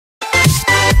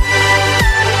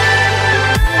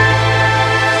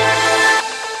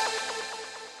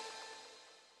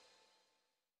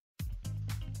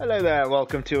Hello there,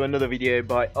 welcome to another video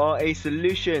by RA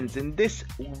Solutions. In this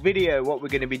video what we're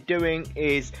going to be doing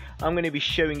is I'm going to be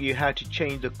showing you how to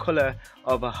change the color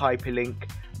of a hyperlink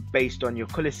based on your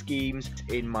color schemes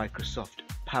in Microsoft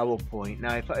PowerPoint.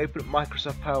 Now if I open up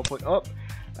Microsoft PowerPoint up,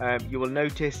 you will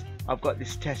notice I've got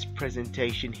this test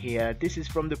presentation here. This is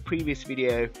from the previous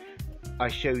video I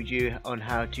showed you on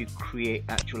how to create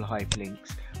actual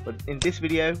hyperlinks. But in this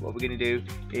video what we're going to do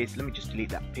is, let me just delete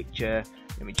that picture,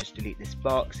 let me just delete this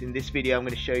box. In this video I'm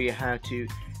going to show you how to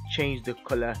change the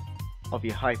color of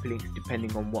your hyperlinks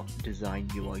depending on what design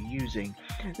you are using.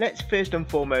 Let's first and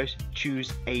foremost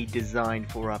choose a design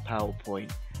for our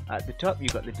PowerPoint. At the top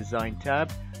you've got the design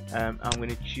tab. I'm going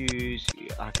to choose,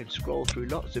 I can scroll through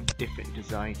lots of different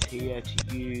designs here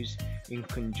to use in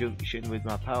conjunction with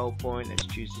my PowerPoint. Let's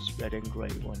choose this red and grey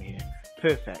one here.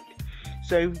 Perfect.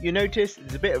 So you notice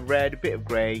there's a bit of red, a bit of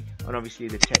grey, and obviously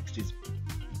the text is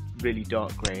really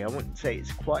dark grey. I wouldn't say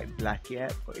it's quite black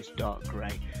yet, but it's dark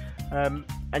grey.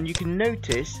 And you can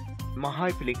notice my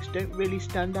hyperlinks don't really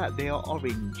stand out, they are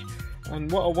orange.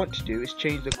 And what I want to do is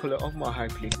change the colour of my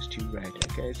hyperlinks to red.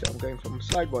 Okay, so I'm going from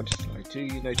slide 1 to slide 2.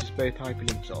 You notice both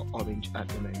hyperlinks are orange at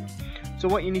the moment. So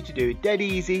what you need to do, dead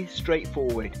easy,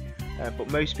 straightforward,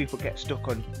 but most people get stuck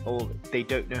on, or they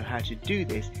don't know how to do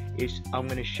this, is I'm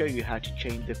going to show you how to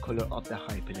change the colour of the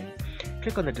hyperlink.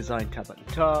 Click on the design tab at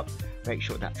the top, make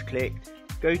sure that's clicked,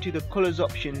 go to the colours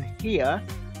option here,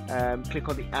 click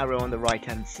on the arrow on the right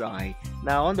hand side.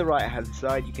 Now on the right hand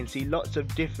side you can see lots of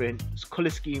different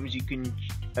colour schemes you can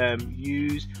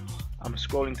use. I'm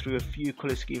scrolling through a few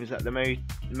colour schemes at the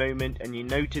moment, and you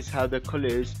notice how the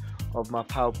colours of my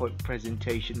PowerPoint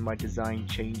presentation, my design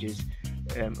changes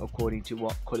according to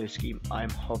what color scheme I'm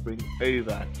hovering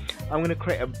over. I'm going to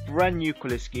create a brand new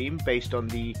color scheme based on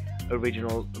the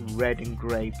original red and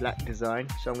grey black design.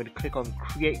 So I'm going to click on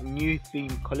create new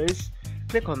theme colors.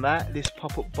 Click on that, this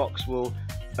pop-up box will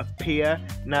appear.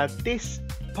 Now this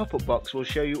pop-up box will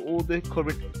show you all the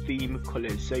current theme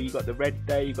colors. So you've got the red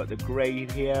there, you've got the grey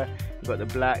here, you've got the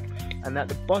black, and at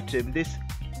the bottom this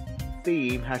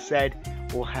theme has said,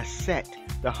 or has set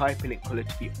the hyperlink color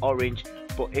to be orange.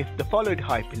 But if the followed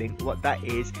hyperlink, what that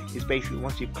is basically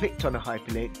once you've clicked on a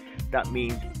hyperlink, that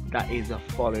means that is a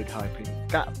followed hyperlink.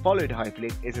 That followed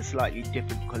hyperlink is a slightly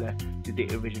different color to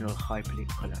the original hyperlink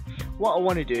color. What I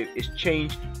want to do is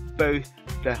change both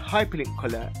the hyperlink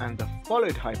color and the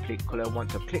followed hyperlink color.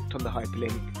 Once I've clicked on the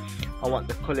hyperlink, I want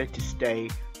the color to stay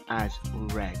as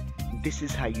red. This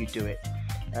is how you do it.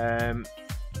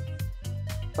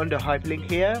 Under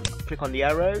hyperlink here, click on the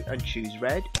arrow and choose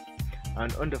red.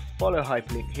 And under follow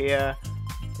hyperlink here,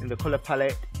 in the color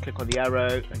palette, click on the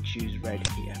arrow and choose red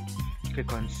here.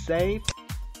 Click on save,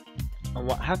 and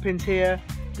what happens here,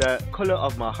 the color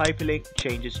of my hyperlink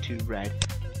changes to red.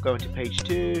 Go into page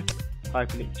 2,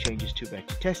 hyperlink changes to red.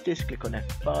 To test this, click on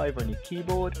F5 on your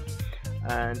keyboard,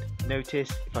 and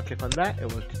notice if I click on that, it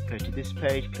will go to this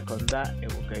page. Click on that,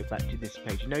 it will go back to this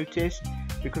page. Notice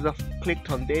because I've clicked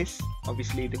on this,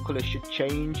 obviously the color should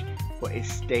change, but it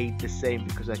stayed the same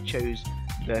because I chose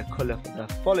the color for the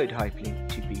followed hyperlink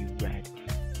to be red.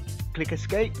 Click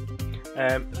escape.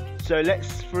 So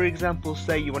let's, for example,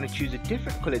 say you want to choose a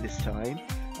different color this time,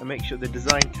 and make sure the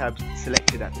design tab's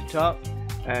selected at the top.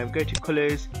 Go to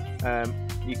colors.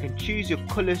 You can choose your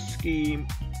color scheme.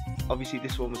 Obviously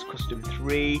this one was custom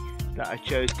 3 that I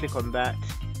chose. Click on that,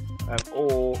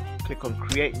 or click on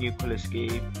create new color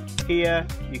scheme. Here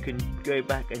you can go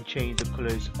back and change the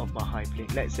colors of my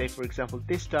hyperlink. Let's say for example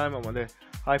this time I want the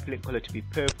hyperlink color to be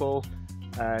purple,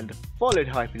 and the followed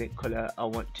hyperlink color I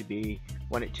want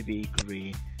it to be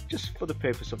green, just for the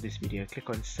purpose of this video. Click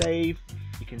on save.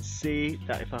 You can see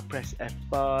that if I press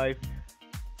F5,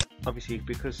 obviously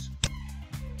because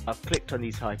I've clicked on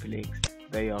these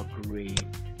hyperlinks, they are green.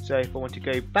 So if I want to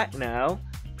go back now,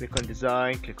 click on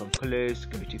design, click on colors,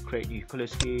 go to create new color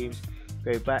schemes,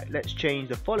 go back. Let's change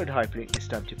the followed hyperlink this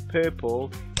time to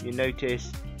purple. You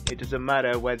notice it doesn't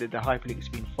matter whether the hyperlink has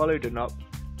been followed or not,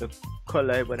 the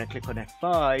color when I click on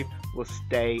F5 will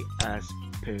stay as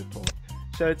purple.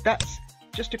 So that's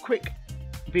just a quick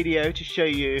video to show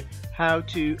you how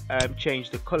to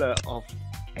change the color of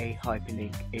a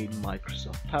hyperlink in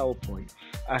Microsoft PowerPoint.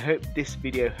 I hope this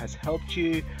video has helped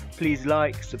you. Please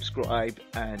like, subscribe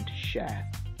and share.